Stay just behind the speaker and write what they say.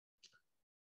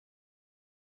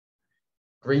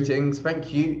Greetings,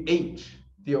 thank you each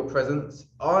for your presence.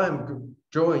 I'm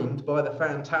joined by the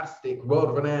fantastic,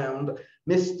 world-renowned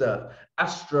Mr.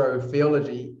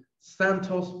 Astrotheology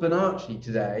Santos Bonacci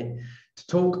today to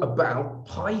talk about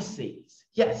Pisces.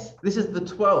 Yes, this is the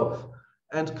 12th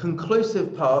and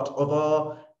conclusive part of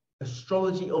our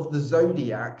Astrology of the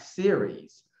Zodiac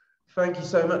series. Thank you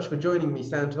so much for joining me,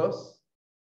 Santos.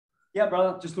 Yeah,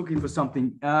 brother, just looking for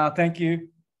something. Thank you.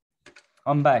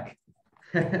 I'm back.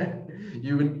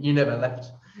 You never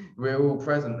left. We're all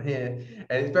present here,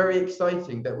 and it's very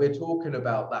exciting that we're talking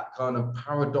about that kind of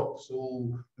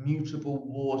paradoxal mutable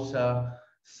water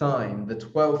sign, the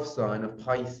 12th sign of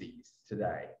Pisces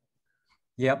today.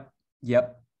 Yep.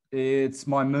 It's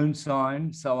my moon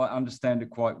sign, so I understand it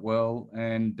quite well,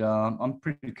 and I'm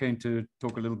pretty keen to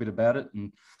talk a little bit about it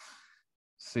and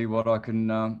see what I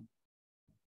can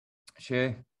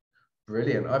share.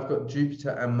 Brilliant. I've got Jupiter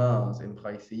and Mars in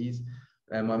Pisces.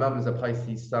 And my mum is a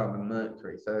Pisces sun and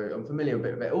Mercury, so I'm familiar with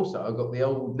it. But also, I've got the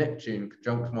old Neptune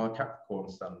conjunct my Capricorn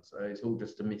sun, so it's all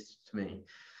just a mystery to me.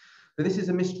 But this is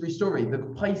a mystery story. The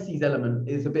Pisces element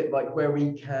is a bit like where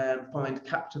we can find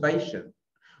captivation.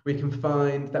 We can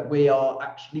find that we are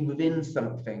actually within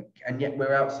something, and yet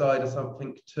we're outside of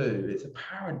something too. It's a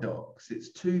paradox.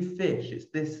 It's two fish. It's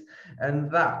this and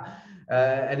that.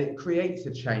 And it creates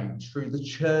a change through the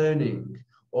churning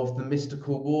of the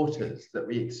mystical waters that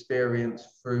we experience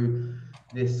through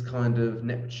this kind of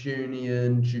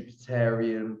Neptunian,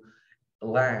 Jupiterian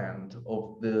land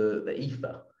of the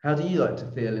ether. How do you like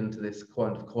to feel into this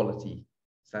kind of quality,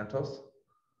 Santos?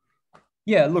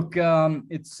 Yeah, look,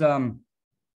 it's a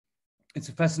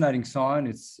fascinating sign.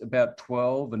 It's about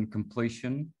 12 and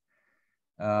completion.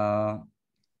 And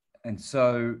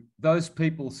so those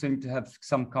people seem to have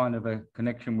some kind of a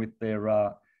connection with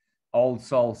their old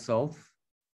soul self.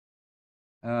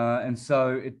 And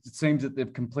so it seems that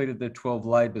they've completed their 12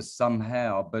 labors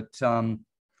somehow. But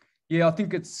yeah, I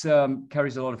think it's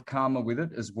carries a lot of karma with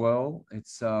it as well.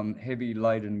 It's heavy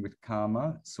laden with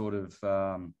karma sort of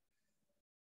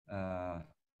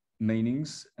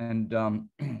meanings. And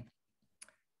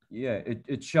yeah,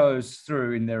 it shows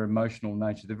through in their emotional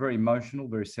nature. They're very emotional,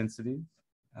 very sensitive.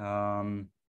 They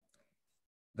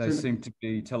seem to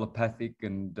be telepathic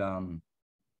and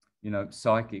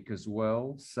psychic as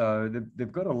well. So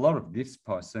they've got a lot of gifts,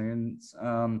 Pisceans.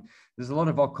 There's a lot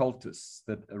of occultists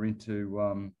that are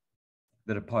into,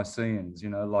 that are Pisceans,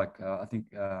 like I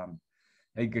think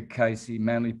Edgar Casey,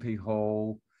 Manly P.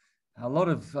 Hall. A lot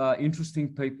of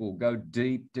interesting people go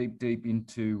deep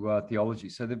into theology.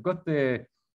 So they've got their,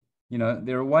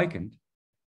 they're awakened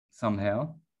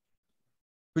somehow.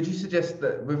 Would you suggest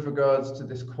that with regards to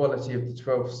this quality of the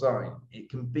 12th sign, it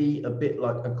can be a bit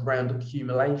like a grand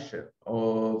accumulation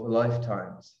of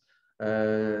lifetimes?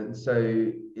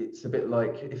 So it's a bit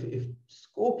like if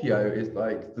Scorpio is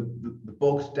like the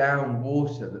bogged down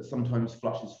water that sometimes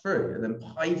flushes through, and then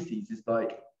Pisces is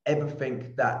like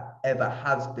everything that ever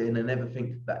has been and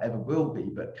everything that ever will be,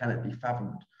 but can it be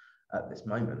fathomed at this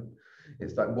moment?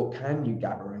 It's like, what can you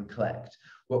gather and collect?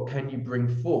 What can you bring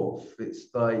forth?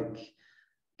 It's like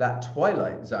that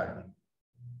twilight zone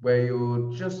where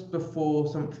you're just before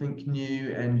something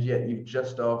new and yet you're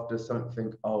just after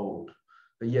something old.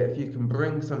 But yet if you can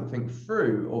bring something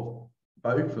through of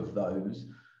both of those,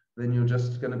 then you're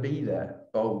just going to be there,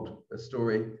 bold, a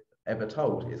story ever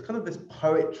told. It's kind of this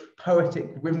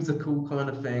poetic, whimsical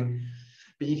kind of thing,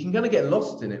 but you can kind of get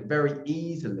lost in it very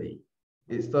easily.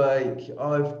 It's like,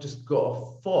 I've just got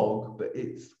a fog, but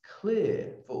it's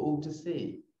clear for all to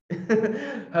see.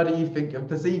 How do you think and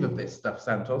perceive of this stuff,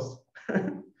 Santos?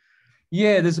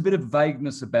 Yeah, there's a bit of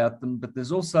vagueness about them, but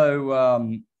there's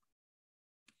also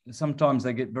sometimes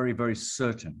they get very, very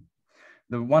certain.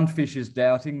 The one fish is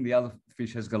doubting, the other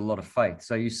fish has got a lot of faith.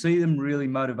 So you see them really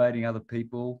motivating other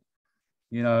people,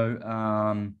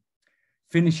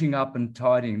 finishing up and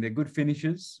tidying. They're good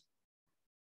finishers.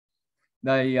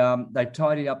 They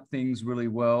tidy up things really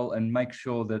well and make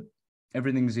sure that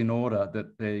everything's in order,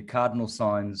 that the cardinal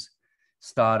signs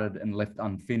started and left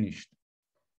unfinished.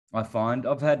 I find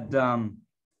I've had,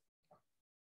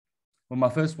 my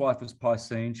first wife was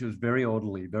Piscean. She was very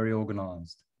orderly, very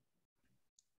organized.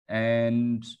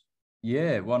 And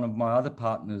yeah, one of my other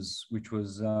partners, which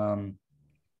was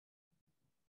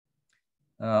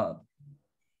of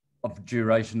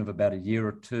duration of about a year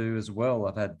or two as well.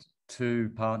 I've had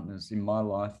two partners in my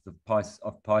life of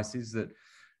Pisces that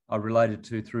I related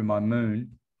to through my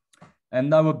moon.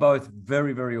 And they were both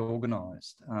very, very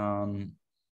organized.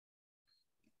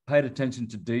 Paid attention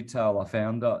to detail, I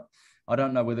found. I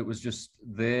don't know whether it was just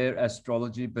their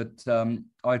astrology, but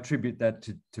I attribute that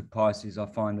to Pisces. I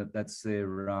find that that's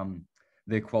their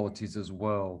their qualities as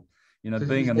well. You know, So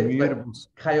being it's like immutable.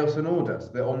 chaos and order, so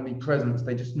the omnipresence,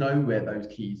 they just know where those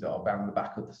keys are down the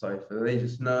back of the sofa. They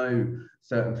just know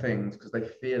certain things because they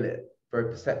feel it, very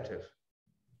perceptive.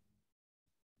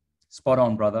 Spot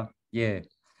on, brother. Yeah.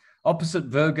 Opposite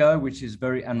Virgo, which is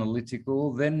very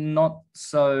analytical. They're not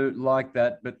so like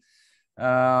that, but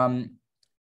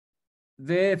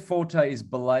their forte is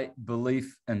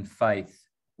belief and faith,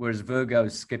 whereas Virgo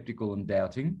is skeptical and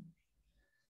doubting.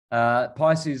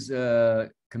 Pisces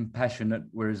are compassionate,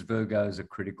 whereas Virgos are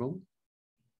critical.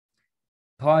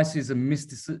 Pisces are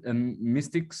mystics.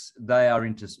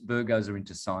 Virgos are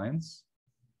into science.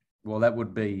 Well, that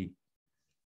would be,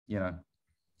 you know,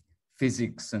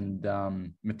 physics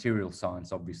and material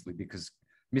science, obviously, because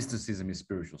mysticism is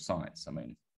spiritual science. I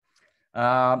mean,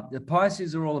 the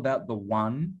Pisces are all about the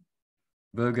one.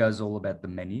 Virgo is all about the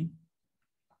many.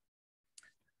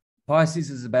 Pisces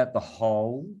is about the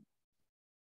whole.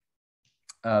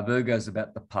 Virgo is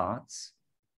about the parts.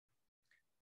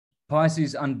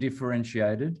 Pisces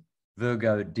undifferentiated.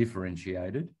 Virgo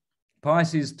differentiated.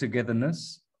 Pisces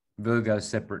togetherness. Virgo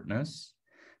separateness.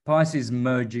 Pisces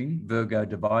merging. Virgo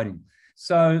dividing.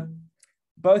 So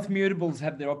both mutables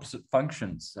have their opposite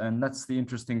functions, and that's the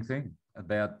interesting thing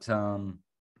about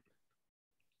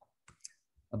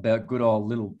good old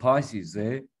little Pisces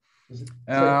there.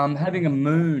 Having a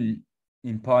moon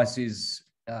in Pisces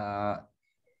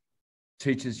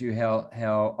teaches you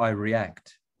how I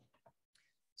react.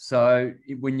 So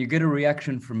when you get a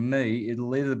reaction from me,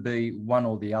 it'll either be one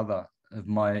or the other of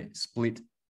my split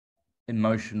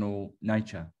emotional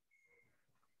nature,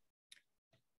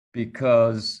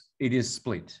 because it is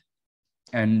split,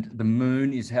 and the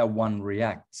moon is how one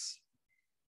reacts.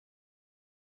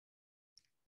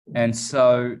 And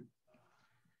so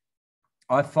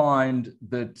I find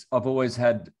that I've always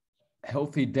had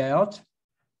healthy doubt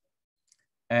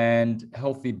and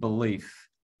healthy belief,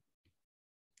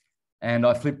 and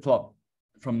I flip-flop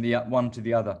from the one to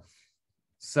the other.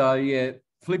 So yeah,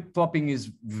 flip-flopping is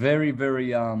very,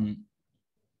 very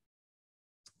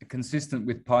consistent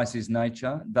with Pisces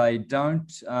nature. They don't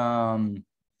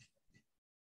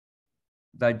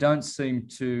seem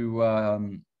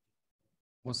to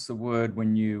what's the word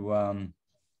when you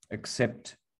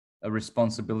accept a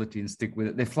responsibility and stick with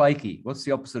it? They're flaky. What's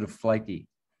the opposite of flaky?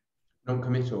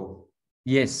 Non-committal.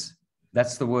 Yes,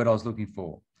 that's the word I was looking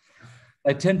for.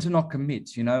 They tend to not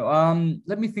commit, you know.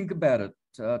 Let me think about it.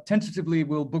 Tentatively,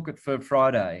 we'll book it for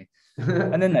Friday.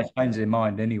 And then they change their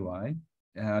mind anyway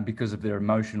because of their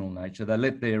emotional nature. They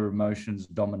let their emotions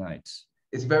dominate.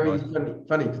 It's very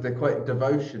funny because they're quite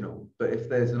devotional, but if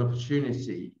there's an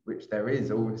opportunity, which there is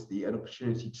obviously an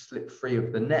opportunity to slip free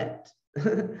of the net,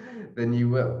 then you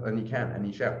will, and you can, and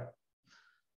you shall.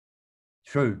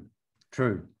 True.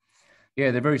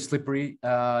 Yeah, they're very slippery,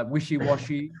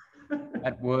 wishy-washy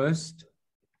at worst.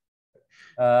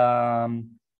 And,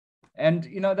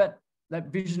 you know, that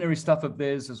visionary stuff of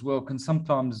theirs as well can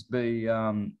sometimes be,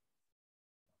 when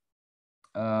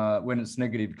it's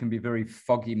negative, can be very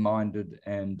foggy-minded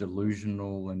and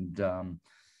delusional and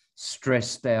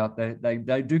stressed out.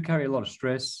 They do carry a lot of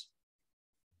stress.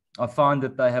 I find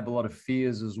that they have a lot of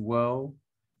fears as well.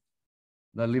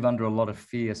 They live under a lot of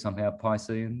fear somehow,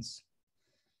 Pisceans.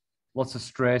 Lots of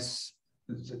stress.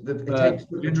 It takes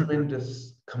a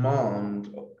tremendous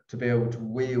command to be able to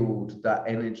wield that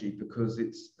energy, because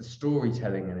it's the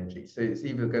storytelling energy. So it's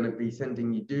either going to be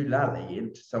sending you doolally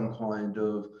into some kind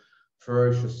of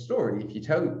ferocious story if you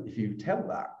tell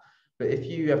that. But if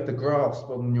you have the grasp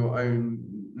on your own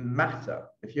matter,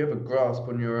 if you have a grasp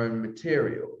on your own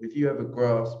material, if you have a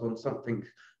grasp on something,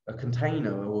 a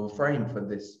container or a frame for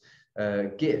this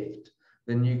gift,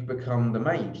 then you become the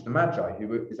mage, the magi,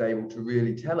 who is able to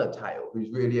really tell a tale, who's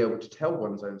really able to tell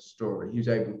one's own story, who's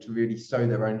able to really sew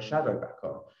their own shadow back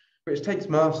on, which takes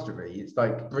mastery. It's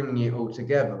like bringing it all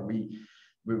together. We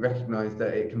recognize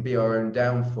that it can be our own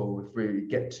downfall if we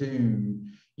get too,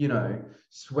 you know,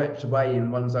 swept away in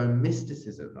one's own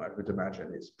mysticism. I would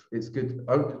imagine it's good.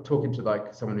 I'm talking to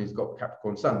like someone who's got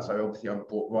Capricorn sun, so obviously I'm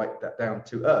brought right that down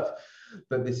to earth.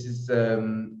 But this is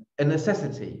a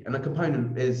necessity, and a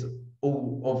component is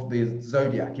all of the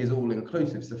zodiac is all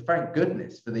inclusive. So thank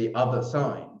goodness for the other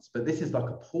signs. But this is like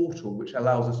a portal which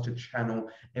allows us to channel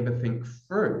everything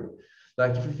through.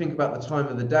 Like if you think about the time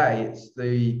of the day, it's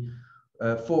the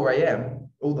 4 a.m.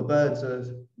 All the birds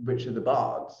which are the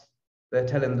bards, they're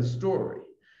telling the story.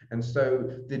 And so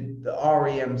the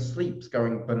REM sleeps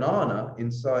going banana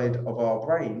inside of our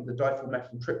brain. The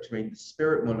dimethyltryptamine, the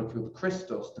spirit molecule, the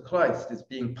Christos, the Christ, is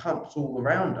being pumped all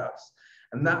around us.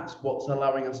 And that's what's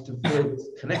allowing us to feel this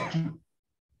connection.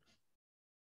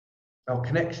 our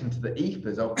connection to the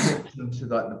ethers, our connection to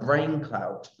like the brain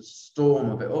cloud, to the storm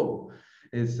of it all,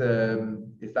 is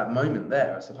that moment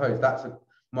there. I suppose that's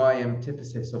my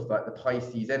antithesis of like the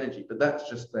Pisces energy, but that's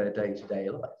just their day-to-day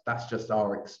life. That's just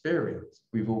our experience.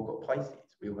 We've all got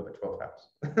Pisces. We all have a 12th house.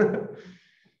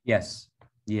 Yes,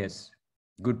 yes,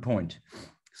 good point.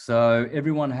 So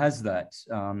everyone has that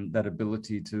that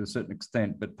ability to a certain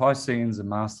extent, but Pisceans are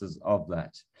masters of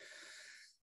that.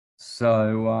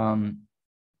 So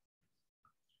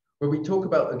when we talk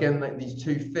about, again, like these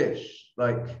two fish,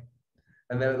 like,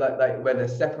 and they're like where they're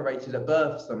separated at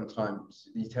birth, sometimes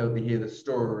you hear the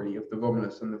story of the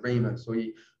Romulus and the Remus,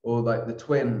 or like the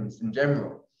twins in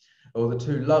general, or the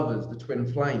two lovers, the twin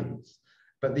flames.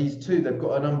 But these two, they've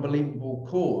got an unbelievable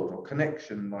cord or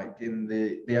connection, like in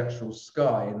the actual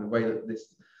sky, in the way that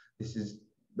this is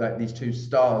like these two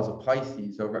stars of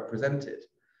Pisces are represented.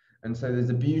 And so there's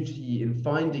a beauty in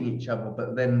finding each other,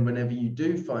 but then whenever you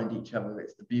do find each other,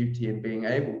 it's the beauty in being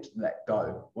able to let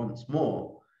go once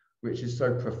more, which is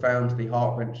so profoundly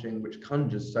heart-wrenching, which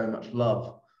conjures so much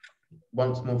love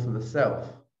once more for the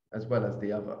self as well as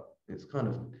the other. It's kind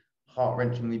of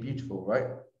heart-wrenchingly beautiful, right?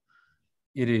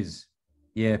 it is,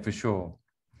 yeah, for sure.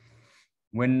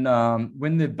 When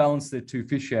they balance their two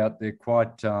fish out, they're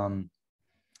quite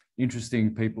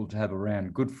interesting people to have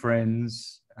around. Good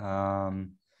friends.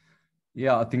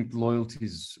 Yeah, I think loyalty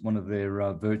is one of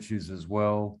their virtues as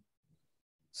well.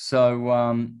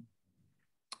 So,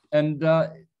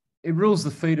 it rules the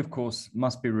feet, of course,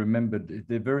 must be remembered.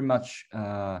 They're very much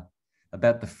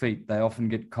about the feet. They often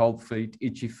get cold feet,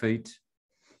 itchy feet.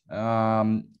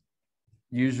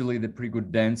 Usually they're pretty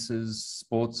good dancers,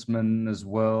 sportsmen as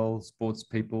well, sports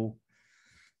people,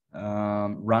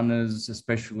 runners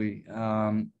especially.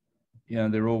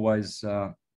 They're always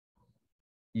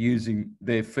using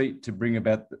their feet to bring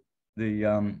about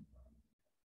the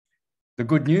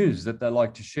good news that they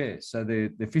like to share. So they're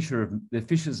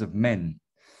fishers of men.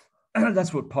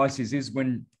 That's what Pisces is.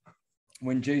 When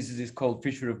Jesus is called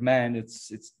fisher of man, it's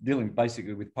dealing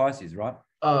basically with Pisces, right?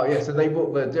 Oh yeah. So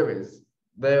what they'll do is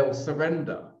they'll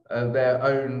surrender their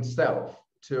own self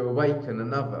to awaken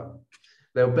another.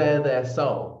 They'll bare their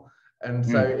soul, and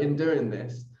so in doing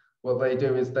this, what they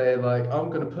do is they're like, I'm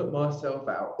going to put myself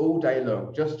out all day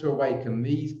long just to awaken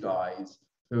these guys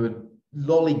who are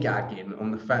lollygagging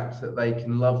on the fact that they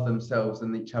can love themselves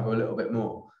and each other a little bit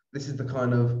more. This is the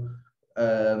kind of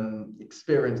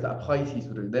experience that a Pisces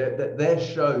will do. Their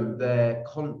show, their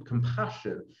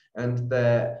compassion and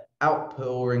their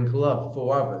outpouring love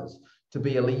for others to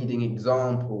be a leading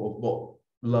example of what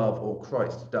love or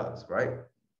Christ does, right?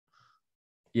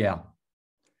 Yeah,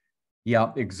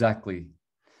 exactly.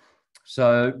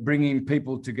 So bringing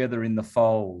people together in the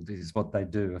fold is what they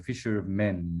do. A fisher of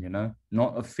men,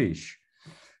 not a fish.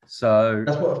 So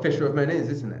that's what a fisher of men is,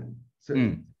 isn't it?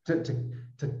 So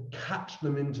to catch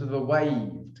them into the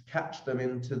wave, to catch them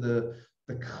into the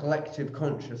collective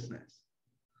consciousness.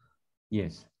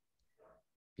 Yes.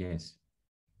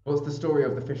 What's the story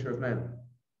of the fisher of men?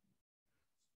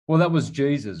 Well, that was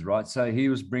Jesus, right? So he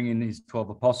was bringing his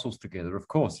 12 apostles together. Of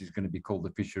course, he's going to be called the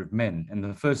fisher of men. And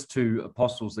the first two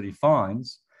apostles that he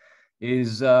finds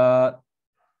is Andrew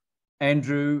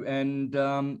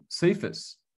and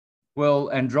Cephas.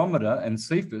 Well, Andromeda and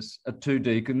Cephas are two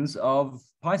deacons of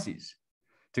Pisces,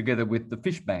 together with the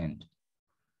fish band.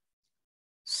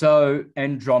 So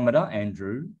Andromeda,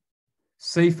 Andrew,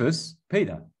 Cephas,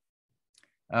 Peter.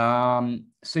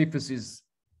 Cephas is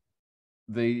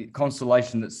the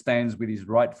constellation that stands with his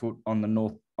right foot on the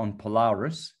north, on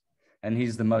Polaris, and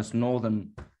he's the most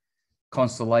northern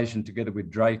constellation, together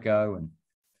with Draco and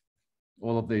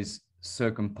all of these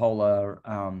circumpolar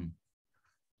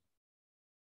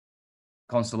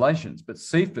constellations. But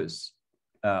Cephas,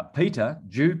 Peter,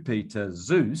 Jupiter,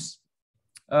 Zeus.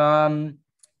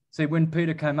 See, when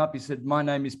Peter came up, he said, "My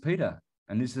name is Peter,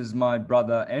 and this is my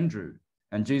brother Andrew."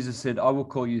 And Jesus said, "I will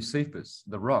call you Cephas,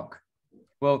 the rock."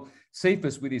 Well,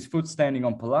 Cephas, with his foot standing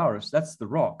on Polaris, that's the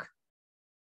rock.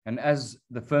 And as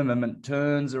the firmament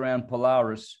turns around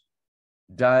Polaris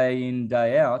day in,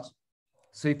 day out,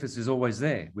 Cephas is always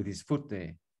there with his foot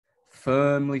there,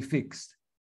 firmly fixed.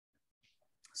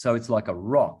 So it's like a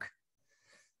rock.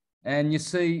 And you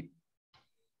see,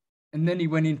 and then he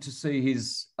went in to see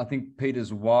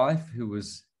Peter's wife, who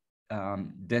was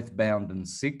death-bound and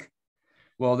sick.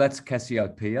 Well, that's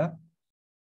Cassiopeia.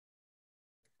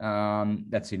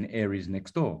 That's in Aries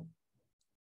next door.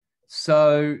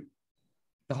 So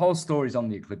the whole story is on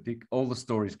the ecliptic. All the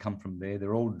stories come from there.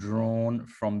 They're all drawn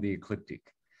from the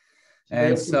ecliptic.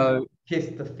 And so kiss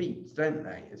the feet, don't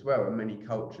they, as well, in many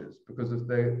cultures, because of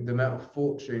the amount of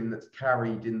fortune that's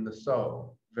carried in the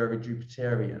soul, very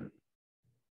Jupiterian.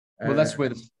 Well, that's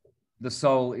where the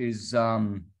soul is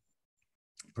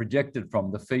projected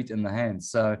from, the feet and the hands.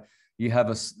 So you have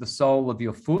the sole of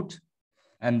your foot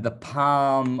and the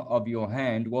palm of your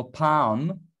hand. Well,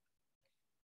 palm,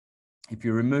 if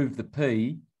you remove the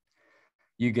P,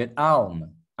 you get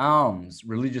alm, alms,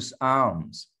 religious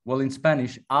alms. Well, in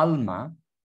Spanish, alma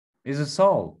is a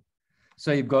soul.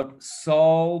 So you've got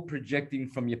soul projecting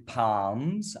from your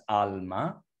palms,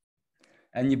 alma,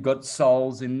 and you've got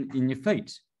souls in your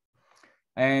feet.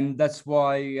 And that's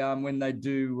why when they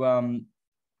do...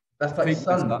 that's like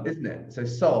sun, isn't it? So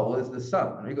soul is the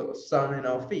sun. We've got the sun in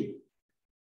our feet.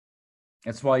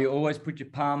 That's why you always put your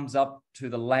palms up to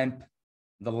the lamp,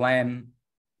 the Lamb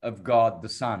of God, the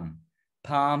sun.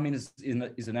 Palm is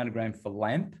an anagram for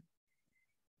lamp.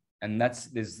 And that's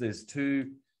there's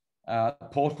two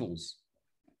portals.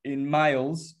 In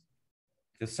males,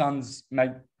 the sun's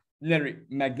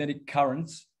magnetic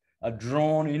currents are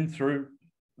drawn in through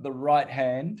the right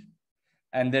hand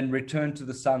and then return to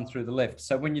the sun through the left.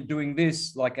 So when you're doing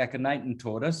this, like Akhenaten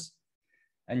taught us,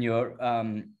 and you're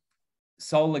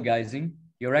solar gazing,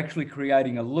 you're actually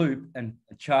creating a loop and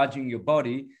charging your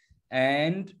body,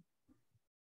 and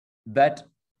that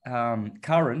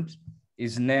current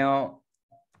is now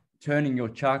turning your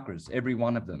chakras, every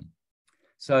one of them.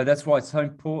 So that's why it's so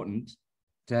important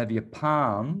to have your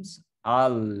palms,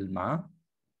 alma,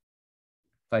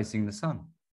 facing the sun.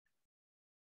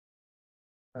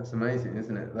 That's amazing,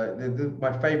 isn't it? Like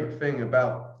my favorite thing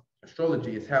about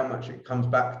astrology is how much it comes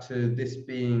back to this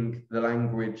being the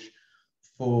language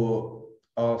for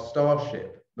our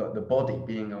starship, like the body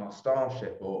being our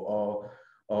starship or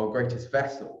our greatest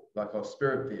vessel, like our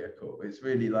spirit vehicle. It's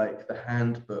really like the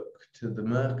handbook to the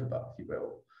Merkaba, if you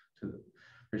will,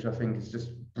 which I think is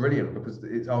just brilliant, because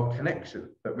it's our connection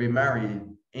that we're married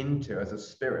into as a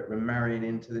spirit. We're marrying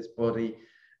into this body,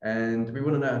 and we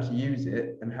want to know how to use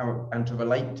it and to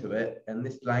relate to it. And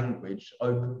this language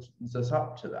opens us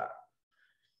up to that.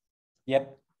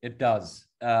 Yep, it does.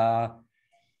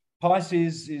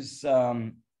 Pisces is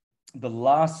the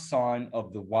last sign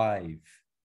of the wave.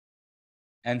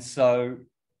 And so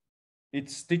it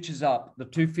stitches up. The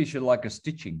two fish are like a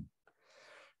stitching.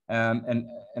 And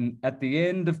at the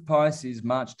end of Pisces,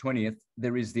 March 20th,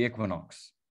 there is the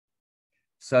equinox.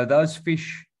 So those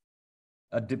fish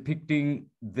are depicting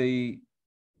the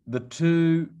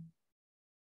two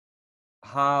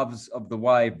halves of the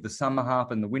wave, the summer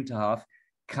half and the winter half,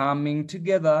 coming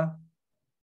together.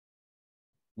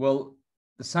 Well,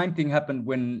 the same thing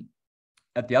happened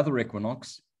at the other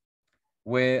equinox,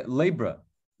 where Libra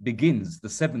begins, the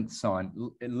seventh sign.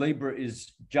 Libra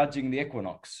is judging the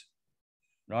equinox,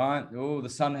 right? Oh, the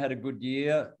sun had a good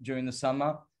year during the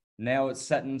summer. Now it's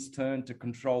Saturn's turn to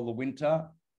control the winter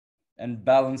and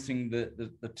balancing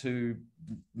the two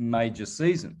major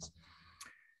seasons.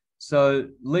 So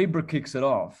Libra kicks it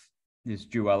off, this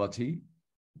duality,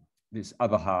 this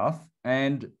other half,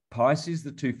 and Pisces,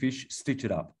 the two fish, stitch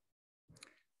it up.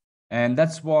 And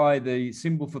that's why the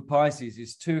symbol for Pisces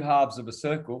is two halves of a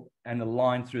circle and a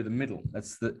line through the middle.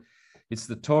 It's the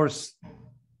torus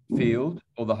field,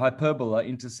 or the hyperbola,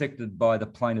 intersected by the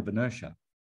plane of inertia.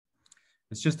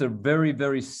 It's just a very,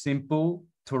 very simple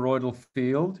toroidal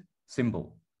field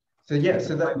symbol. So yeah,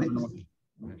 so that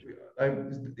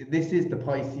this is the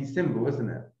Pisces symbol, isn't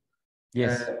it?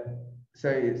 Yes. So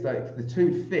it's like the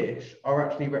two fish are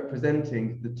actually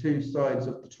representing the two sides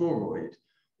of the toroid,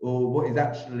 or what is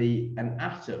actually an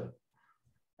atom.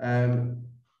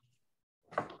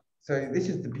 So this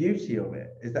is the beauty of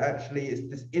it, is that actually it's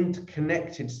this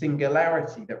interconnected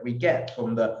singularity that we get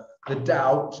from the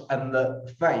doubt and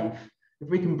the faith. If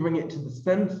we can bring it to the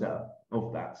center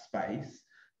of that space,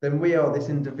 then we are this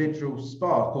individual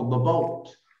spark, or the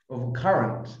bolt of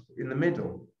current in the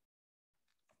middle.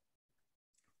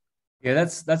 Yeah,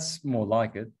 that's more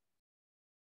like it.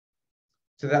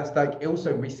 So that's like,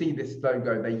 also we see this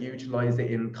logo, they utilize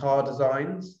it in car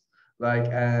designs, like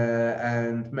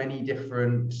and many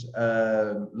different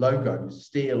logos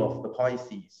steal off the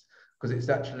Pisces, because it's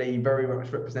actually very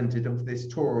much representative of this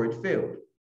toroid field.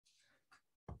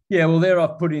 Yeah, well, there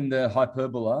I've put in the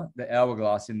hyperbola, the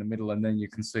hourglass in the middle, and then you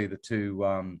can see the two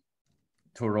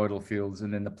toroidal fields,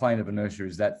 and then the plane of inertia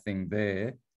is that thing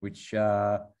there, which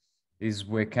is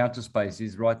where counter space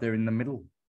is, right there in the middle.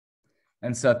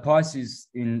 And so Pisces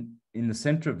in the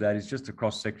center of that is just a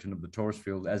cross section of the Taurus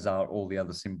field, as are all the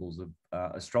other symbols of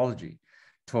astrology.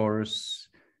 Taurus,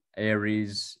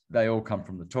 Aries, they all come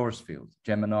from the Taurus field.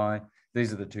 Gemini,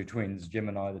 these are the two twins,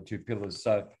 Gemini, the two pillars.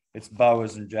 So it's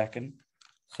Boas and Jachin.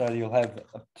 So you'll have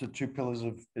up to two pillars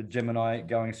of Gemini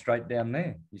going straight down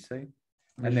there, you see.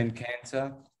 And then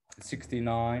Cancer,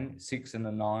 69, 6 and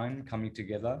a 9 coming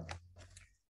together.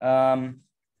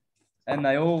 And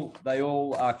they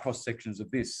all are cross sections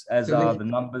of this, as So are the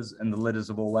numbers and the letters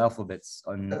of all alphabets.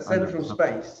 That central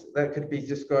space, that could be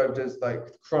described as like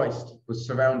Christ was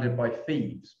surrounded by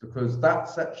thieves, because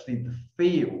that's actually the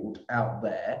field out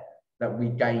there that we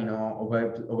gain our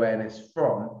awareness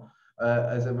from,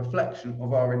 as a reflection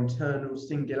of our internal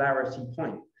singularity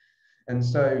point. And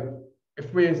so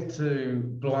if we were to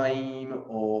blame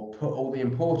or put all the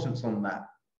importance on that,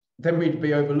 then we'd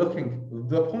be overlooking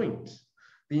the point,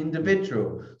 the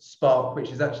individual spark,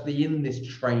 which is actually in this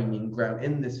training ground,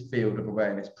 in this field of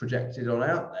awareness projected on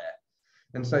out there.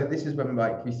 And so this is when,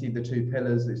 like, we see the two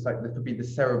pillars. It's like there could be the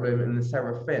cerebellum and the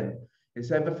seraphim.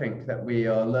 It's everything that we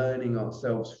are learning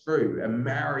ourselves through and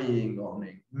marinating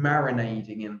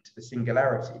into the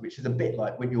singularity, which is a bit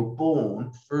like when you're born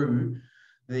through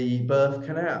the birth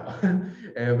canal,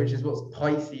 which is what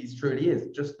Pisces truly is.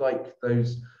 Just like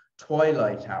those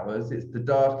twilight hours, it's the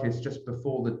darkest just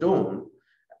before the dawn,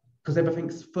 because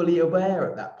everything's fully aware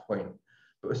at that point.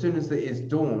 But as soon as it is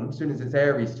dawn, as soon as it's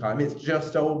Aries time, it's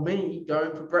just old me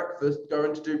going for breakfast,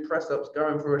 going to do press-ups,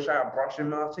 going for a shower, brushing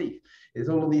my teeth. It's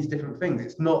all of these different things.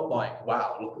 It's not like,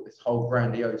 wow, look at this whole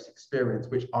grandiose experience,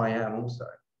 which I am also.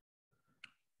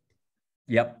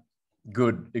 Yep,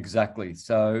 good, exactly.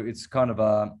 So it's kind of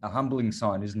a humbling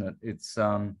sign, isn't it? It's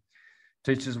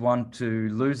teaches one to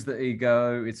lose the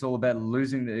ego. It's all about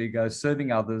losing the ego,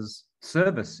 serving others.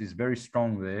 Service is very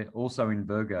strong there, also in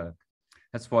Virgo.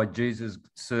 That's why Jesus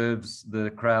serves the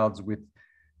crowds with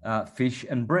fish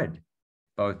and bread,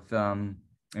 both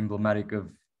emblematic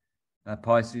of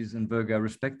Pisces and Virgo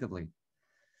respectively.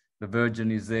 The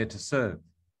Virgin is there to serve,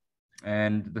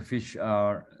 and the fish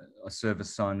are a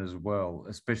service sign as well,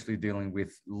 especially dealing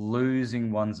with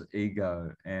losing one's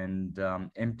ego and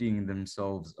emptying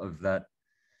themselves of that,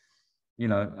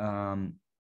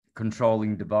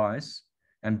 controlling device,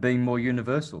 and being more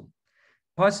universal.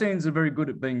 Pisceans are very good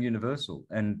at being universal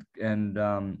and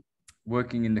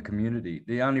working in the community.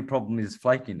 The only problem is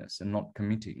flakiness and not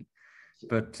committing.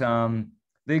 But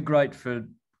they're great for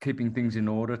keeping things in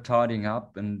order, tidying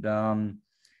up, and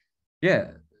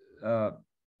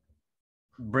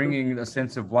bringing a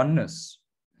sense of oneness.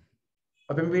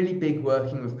 I've been really big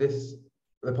working with this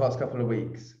the past couple of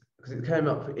weeks, because it came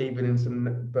up even in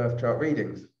some birth chart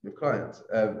readings with clients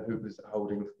who was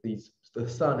holding the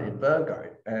sun in Virgo,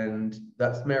 and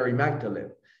that's Mary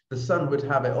Magdalene. The sun would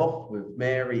have it off with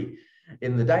Mary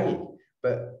in the day,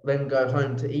 but then go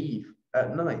home to Eve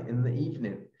at night in the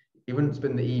evening. He wouldn't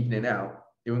spend the evening out.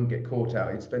 He wouldn't get caught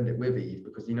out. He'd spend it with Eve,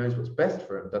 because he knows what's best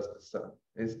for him, does the sun.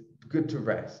 It's good to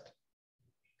rest.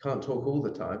 Can't talk all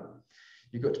the time.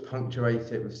 You've got to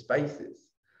punctuate it with spaces.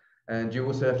 And you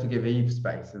also have to give Eve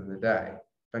space in the day.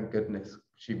 Thank goodness,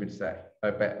 she would say,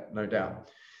 I bet, no doubt.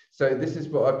 So this is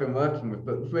what I've been working with.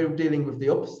 But if we're dealing with the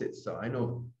opposite sign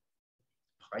of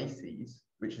Pisces,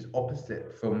 which is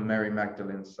opposite from Mary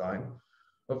Magdalene's sign,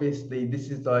 obviously this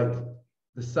is like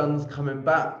the sun's coming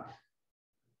back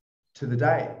to the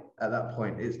day at that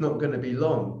point. It's not going to be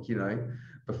long,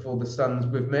 before the sun's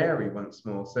with Mary once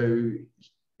more. So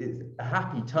it's a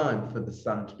happy time for the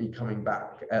sun to be coming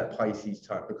back at Pisces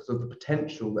time, because of the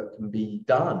potential that can be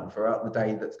done throughout the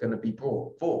day that's going to be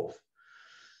brought forth.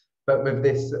 But with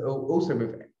this, also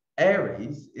with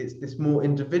Aries, it's this more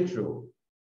individual.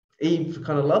 Eve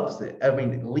kind of loves it. I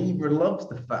mean, Libra loves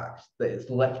the fact that it's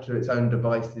left to its own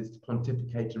devices to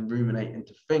pontificate and ruminate and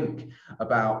to think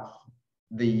about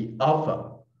the other.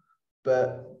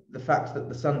 But the fact that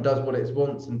the sun does what it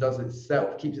wants and does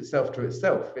itself, keeps itself to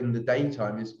itself in the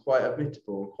daytime, is quite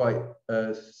admittable, quite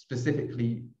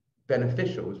specifically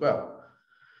beneficial as well.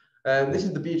 This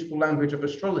is the beautiful language of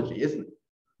astrology, isn't it?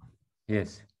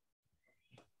 Yes.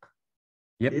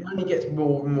 Yep. It only gets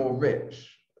more and more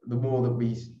rich the more that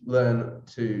we learn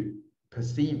to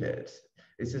perceive it.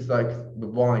 It's just like the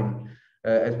wine,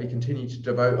 as we continue to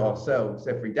devote ourselves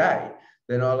every day,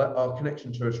 then our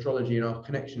connection to astrology and our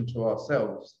connection to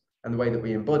ourselves and the way that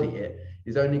we embody it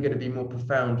is only going to be more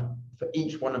profound for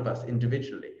each one of us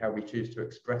individually, how we choose to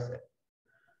express it.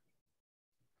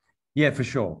 Yeah, for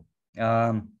sure.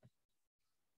 As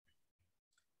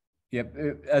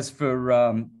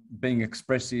for being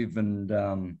expressive and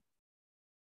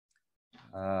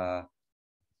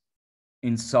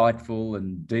insightful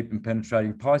and deep and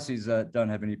penetrating, Pisces don't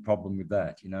have any problem with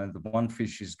that. The one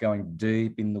fish is going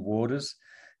deep in the waters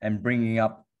and bringing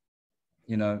up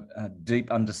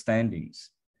deep understandings.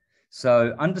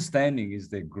 So understanding is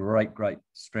their great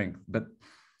strength. But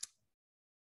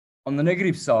on the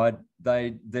negative side,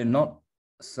 they're not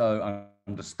so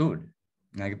understood.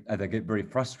 They get very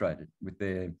frustrated with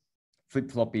their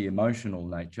flip-floppy emotional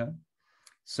nature.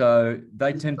 So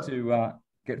they tend to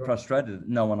get frustrated that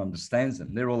no one understands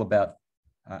them. They're all about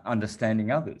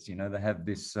understanding others. You know, they have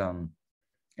this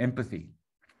empathy.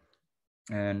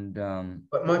 And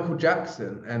but Michael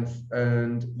Jackson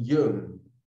and Jung,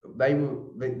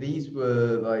 these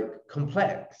were like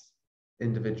complex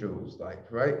individuals,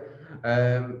 like, right?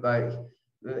 Like,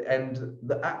 and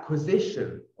the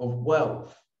acquisition of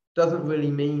wealth doesn't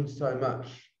really mean so much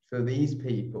for these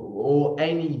people, or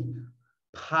any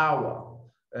power.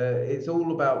 It's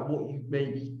all about what you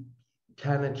maybe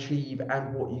can achieve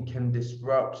and what you can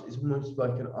disrupt. It's almost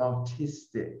like an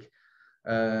artistic,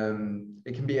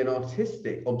 it can be an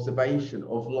artistic observation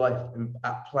of life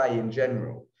at play in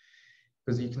general,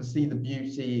 because you can see the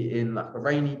beauty in like a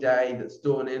rainy day that's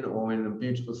dawning, or in a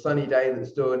beautiful sunny day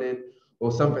that's dawning,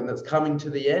 or something that's coming to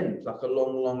the end, like a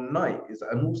long night,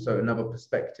 and also another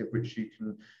perspective which you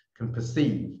can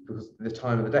perceive because of the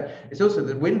time of the day. It's also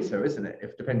the winter, isn't it?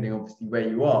 If depending obviously where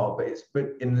you are, but it's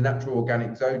in the natural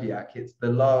organic zodiac, it's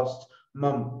the last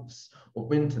months of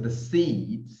winter. The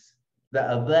seeds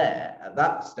that are there at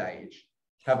that stage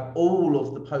have all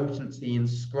of the potency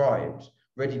inscribed,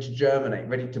 ready to germinate,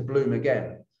 ready to bloom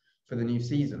again for the new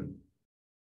season.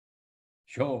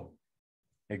 Sure,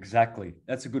 exactly.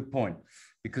 That's a good point,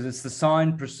 because it's the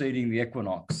sign preceding the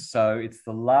equinox. So it's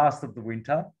the last of the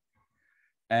winter,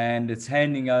 and it's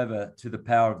handing over to the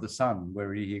power of the sun,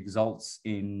 where he exalts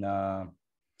in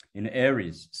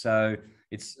Aries. So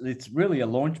it's really a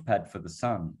launch pad for the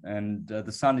sun, and the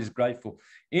sun is grateful.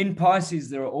 In Pisces,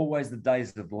 there are always the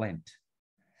days of Lent,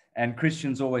 and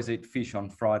Christians always eat fish on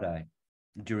Friday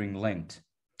during Lent.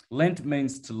 Lent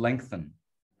means to lengthen.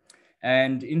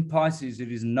 And in Pisces, it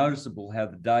is noticeable how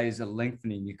the days are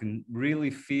lengthening. You can really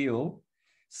feel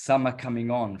summer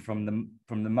coming on from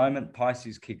the moment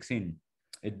Pisces kicks in.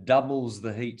 It doubles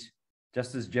the heat,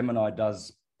 just as Gemini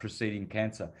does preceding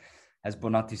Cancer. As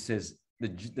Bonacci says,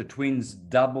 the twins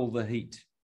double the heat.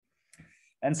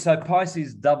 And so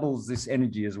Pisces doubles this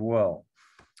energy as well.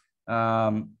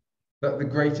 But the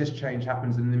greatest change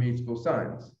happens in the mutable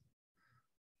signs.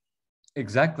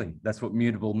 Exactly. That's what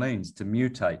mutable means, to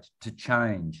mutate, to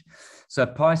change. So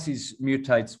Pisces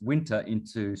mutates winter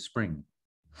into spring.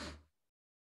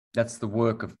 That's the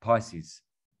work of Pisces.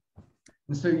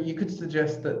 And so you could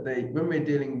suggest that when we're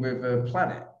dealing with a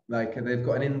planet, like they've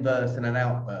got an inverse and an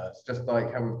outburst, just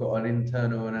like how we've got an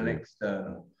internal and an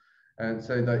external. And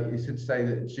so that you should say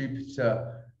that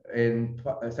Jupiter in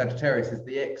Sagittarius is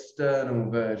the external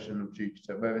version of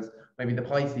Jupiter, whereas maybe the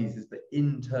Pisces is the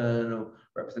internal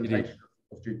representation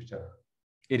of Jupiter.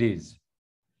 It is.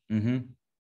 Mm-hmm.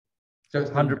 So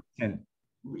it's 100%.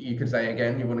 You could say,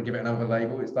 again, you want to give it another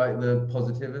label, it's like the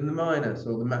positive and the minus,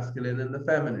 or the masculine and the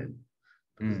feminine.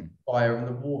 Fire and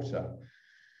the water.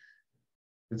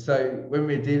 And so when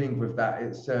we're dealing with that,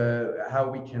 it's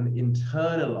how we can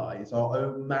internalize our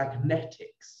own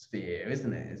magnetic sphere,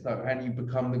 isn't it? It's like how you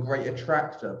become the great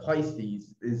attractor.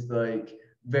 Pisces is like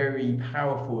very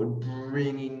powerful at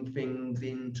bringing things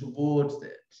in towards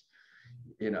it.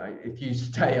 You know, if you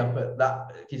stay up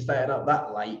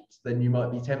that late, then you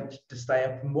might be tempted to stay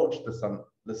up and watch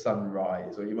the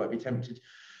sunrise, or you might be tempted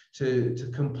to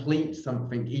complete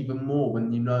something even more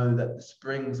when you know that the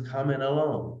spring's coming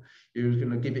along. You're going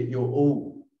to give it your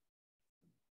all.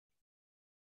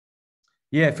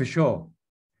 Yeah, for sure.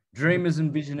 Dreamers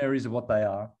and visionaries are what they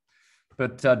are.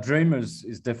 But dreamers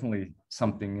is definitely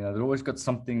something, you know, they've always got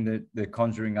something that they're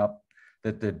conjuring up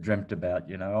that they've dreamt about,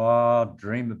 you know. Oh,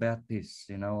 dream about this,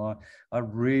 you know, I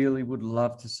really would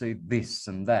love to see this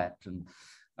and that.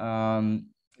 And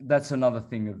that's another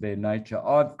thing of their nature.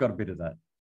 I've got a bit of that.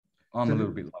 I'm a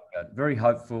little bit like that. Very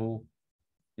hopeful,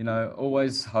 you know,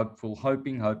 always hopeful,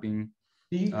 hoping.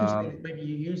 Maybe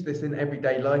you use this in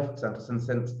everyday life, Santos, in the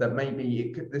sense that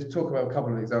maybe let's talk about a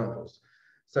couple of examples.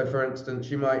 So, for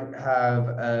instance, you might have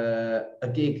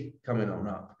a gig coming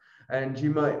up, and you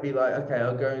might be like, okay,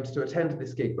 I'm going to attend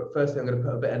this gig, but firstly, I'm going to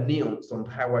put a bit of nuance on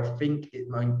how I think it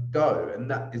might go,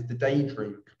 and that is the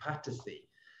daydream capacity.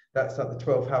 That's like the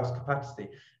 12th house capacity.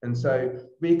 And so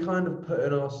we kind of put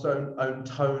in our own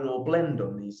tone or blend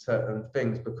on these certain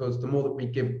things, because the more that we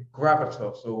give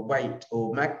gravitas or weight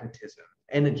or magnetism,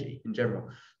 energy in general,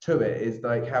 to it, is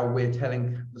like how we're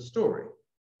telling the story.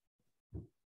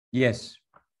 Yes,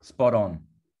 spot on.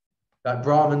 Like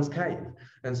Brahman's cave.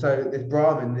 And so this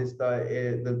Brahman is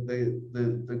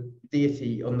the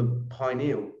deity on the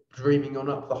pineal, dreaming on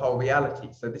up the whole reality.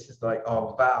 So this is like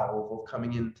our valve of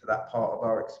coming into that part of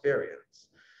our experience.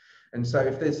 And so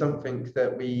if there's something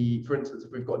that we, for instance,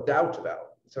 if we've got doubt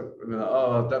about, so we're like,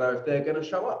 oh, I don't know if they're going to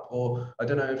show up, or I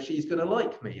don't know if she's going to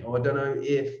like me, or I don't know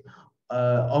if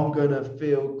I'm going to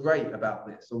feel great about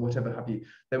this, or whatever have you,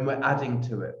 then we're adding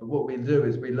to it. But what we do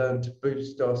is we learn to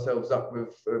boost ourselves up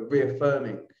with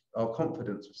reaffirming our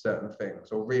confidence with certain things,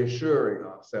 or reassuring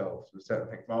ourselves with certain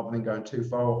things, rather than going too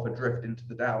far off adrift into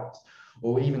the doubts,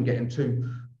 or even getting too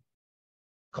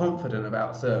confident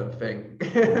about certain thing.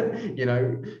 You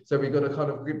know, so we've got to kind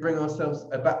of bring ourselves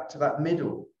back to that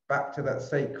middle, back to that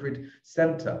sacred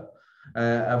center.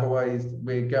 Otherwise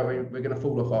we're going to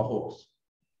fall off our horse.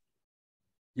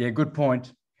 Yeah, good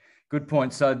point. Good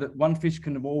point. So that one fish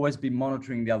can always be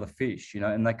monitoring the other fish, you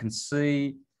know, and they can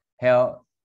see how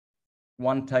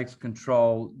one takes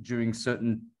control during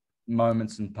certain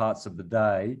moments and parts of the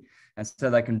day. And so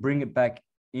they can bring it back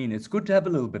in. It's good to have a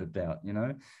little bit of doubt, you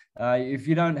know. If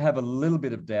you don't have a little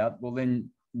bit of doubt, well, then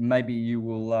maybe you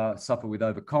will suffer with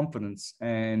overconfidence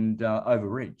and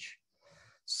overreach.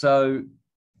 So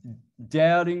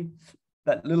doubting,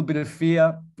 that little bit of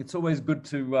fear, it's always good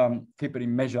to keep it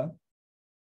in measure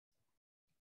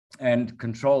and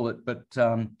control it, but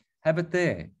have it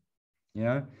there, you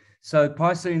know. So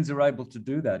Pisceans are able to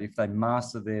do that if they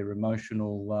master their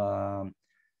emotional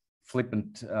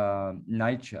flippant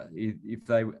nature. If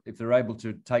they're able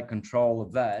to take control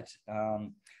of that,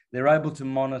 they're able to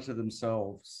monitor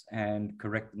themselves and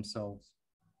correct themselves.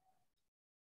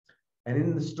 And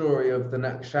in the story of the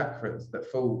nakshatras that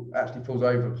actually falls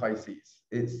over Pisces,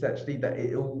 it's actually that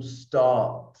it all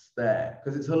starts there,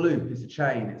 because it's a loop, it's a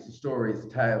chain, it's a story, it's a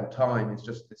tale. Time is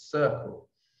just this circle.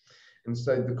 And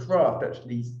so the craft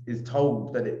actually is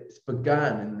told that it's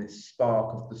began in this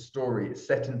spark of the story. It's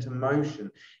set into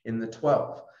motion in the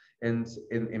 12th and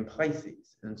in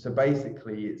Pisces. And so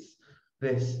basically it's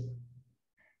this,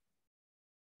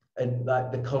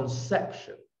 like the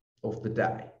conception of the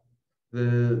day.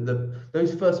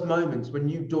 Those first moments when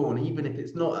you dawn, even if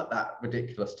it's not at that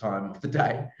ridiculous time of the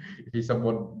day. If you're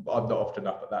someone, I'm not often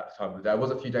up at that time of the day. I was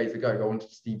a few days ago. I wanted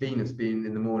to see Venus being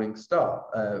in the morning star,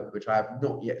 which I have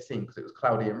not yet seen because it was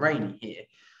cloudy and rainy here.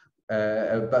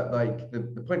 But like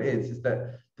the point is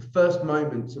that the first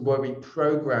moments where we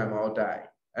program our day,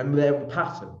 and they're a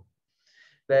pattern.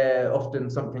 They're often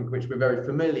something which we're very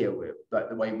familiar with, like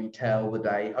the way we tell the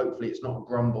day. Hopefully it's not a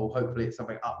grumble, hopefully it's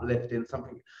something uplifting,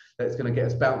 something that's going to get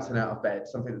us bouncing out of bed,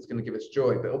 something that's going to give us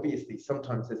joy. But obviously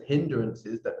sometimes there's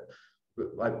hindrances that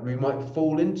like we might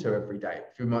fall into every day.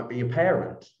 If you might be a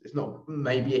parent, it's not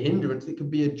maybe a hindrance, it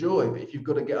could be a joy. But if you've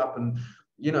got to get up and,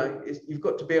 you know, you've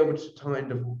got to be able to kind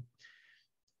of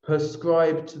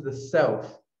prescribe to the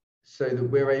self so that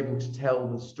we're able to tell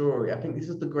the story. I think this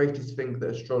is the greatest thing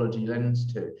that astrology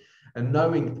lends to, and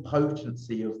knowing the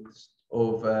potency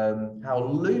of how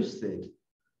lucid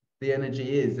the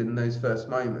energy is in those first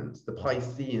moments. The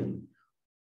Piscean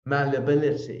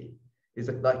malleability is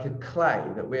like a clay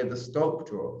that we're the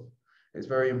sculptor of. It's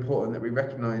very important that we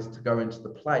recognize to go into the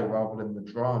play rather than the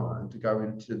drama, and to go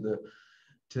into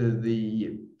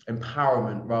the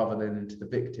empowerment rather than into the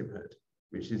victimhood,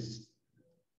 which is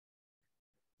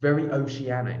very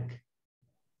oceanic.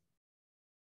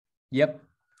 Yep.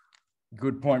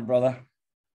 Good point, brother.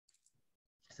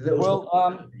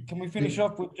 Well, can we finish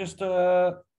off with just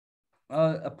a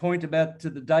point about to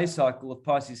the day cycle of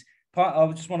Pisces?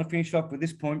 I just want to finish off with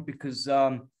this point because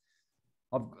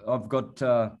I've got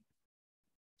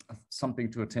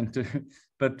something to attend to.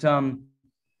 But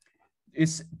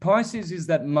Pisces is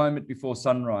that moment before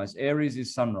sunrise. Aries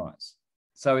is sunrise.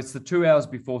 So it's the 2 hours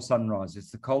before sunrise.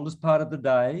 It's the coldest part of the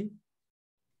day.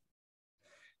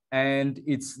 And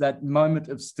it's that moment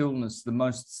of stillness, the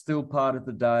most still part of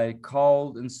the day,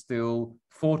 cold and still,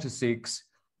 4 to 6,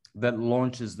 that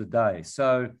launches the day.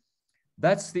 So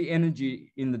that's the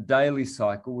energy in the daily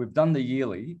cycle. We've done the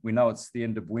yearly. We know it's the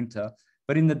end of winter.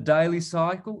 But in the daily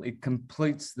cycle, it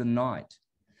completes the night.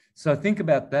 So think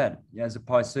about that as a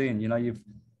Piscean. You know,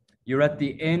 you're at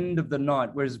the end of the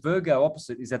night, whereas Virgo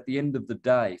opposite is at the end of the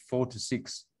day, 4 to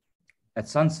 6 at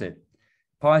sunset.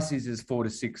 Pisces is 4 to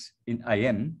 6 in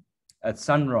AM at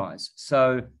sunrise.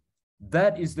 So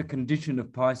that is the condition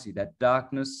of Pisces, that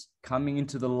darkness coming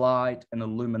into the light and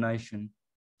illumination,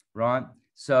 right?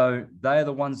 So they are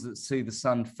the ones that see the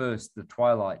sun first, the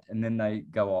twilight, and then they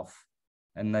go off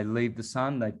and they leave the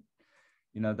sun.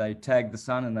 They tag the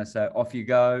sun and they say, off you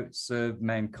go, serve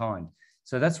mankind.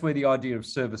 So that's where the idea of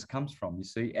service comes from. You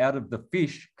see, out of the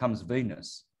fish comes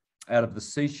Venus, out of the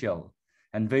seashell,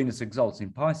 and Venus exalts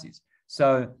in Pisces.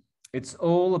 So it's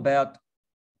all about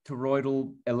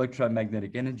toroidal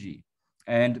electromagnetic energy.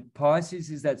 And Pisces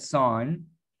is that sign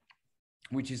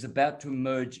which is about to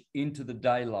emerge into the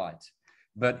daylight,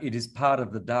 but it is part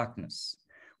of the darkness,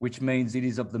 which means it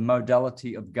is of the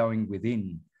modality of going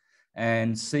within.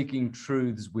 and seeking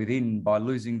truths within by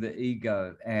losing the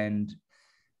ego and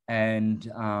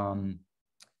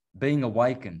being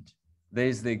awakened.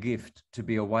 There's their gift, to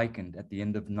be awakened at the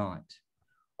end of night.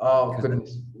 Oh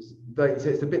goodness!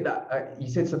 It's a bit that you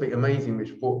said something amazing,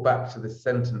 which brought back to the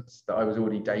sentence that I was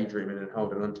already daydreaming and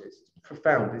holding on to. It's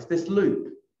profound. It's this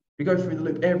loop. We go through the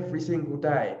loop every single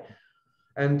day,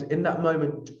 and in that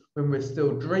moment when we're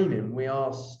still dreaming, we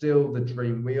are still the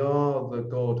dream. We are the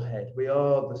Godhead. We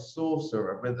are the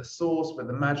sorcerer. We're the source. We're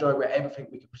the magi. We're everything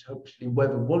we could potentially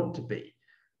ever want to be.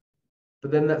 But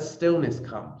then that stillness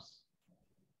comes,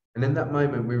 and in that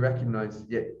moment we recognize,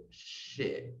 yeah,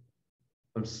 shit.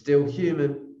 I'm still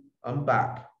human. I'm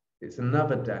back. It's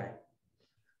another day.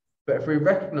 But if we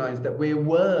recognize that we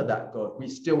were that God, we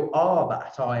still are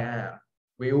that I am.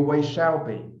 We always shall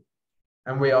be.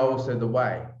 And we are also the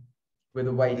way. We're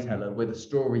the way teller. We're the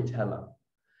storyteller.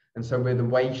 And so we're the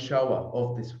way shower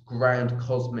of this grand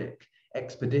cosmic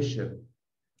expedition.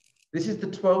 This is the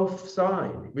 12th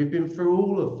sign. We've been through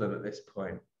all of them at this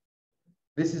point.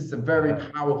 This is a very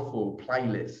powerful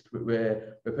playlist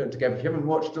we're putting together. If you haven't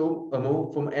watched them all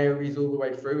from Aries all the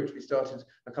way through, which we started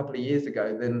a couple of years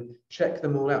ago, then check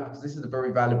them all out, because this is a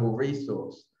very valuable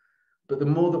resource. But the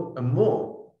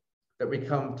more that we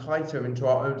come tighter into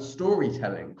our own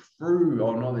storytelling through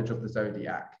our knowledge of the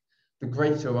Zodiac, the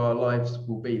greater our lives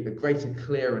will be, the greater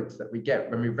clearance that we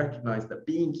get when we recognize that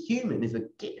being human is a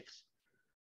gift.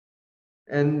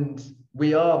 And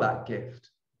we are that gift.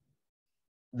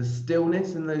 The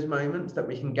stillness in those moments that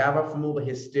we can gather from all the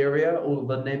hysteria, all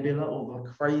the nebula, all the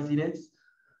craziness,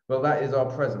 well, that is our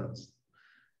presence.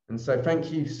 And so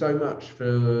thank you so much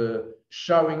for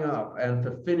showing up and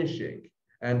for finishing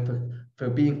and for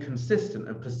being consistent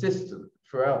and persistent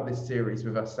throughout this series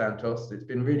with us, Santos. It's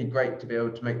been really great to be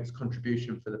able to make this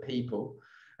contribution for the people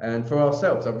and for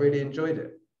ourselves. I've really enjoyed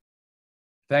it.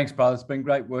 Thanks, brother. It's been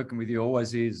great working with you,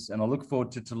 always is. And I look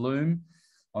forward to Tulum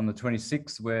on the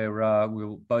 26th, where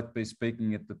we'll both be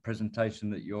speaking at the presentation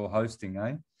that you're hosting,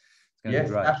 eh? It's going to be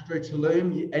great. Astro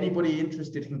Tulum. Anybody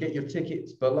interested can get your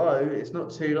tickets below. It's not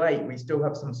too late. We still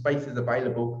have some spaces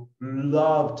available.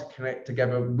 Love to connect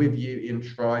together with you in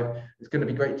tribe. It's going to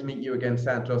be great to meet you again,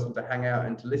 Santos, and to hang out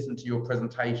and to listen to your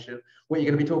presentation. What are you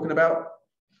going to be talking about?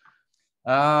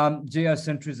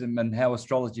 Geocentrism and how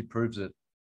astrology proves it.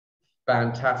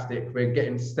 Fantastic. We're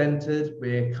getting centered.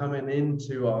 We're coming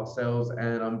into ourselves,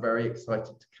 and I'm very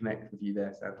excited to connect with you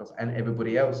there, Santos, and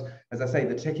everybody else. As I say,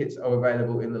 the tickets are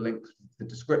available in the link to the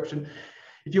description.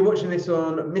 If you're watching this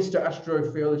on Mr.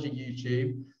 Astrotheology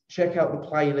YouTube, check out the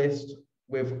playlist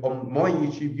on my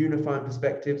YouTube, Unifying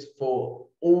Perspectives, for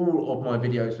all of my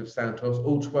videos with Santos,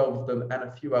 all 12 of them, and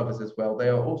a few others as well. They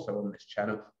are also on this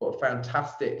channel. What a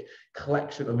fantastic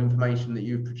collection of information that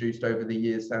you've produced over the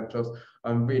years, Santos.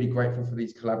 I'm really grateful for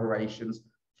these collaborations.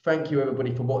 Thank you,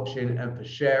 everybody, for watching and for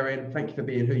sharing. Thank you for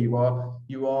being who you are.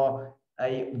 You are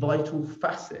a vital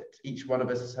facet. Each one of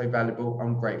us is so valuable.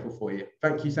 I'm grateful for you.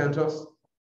 Thank you, Santos.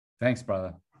 Thanks,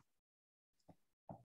 brother.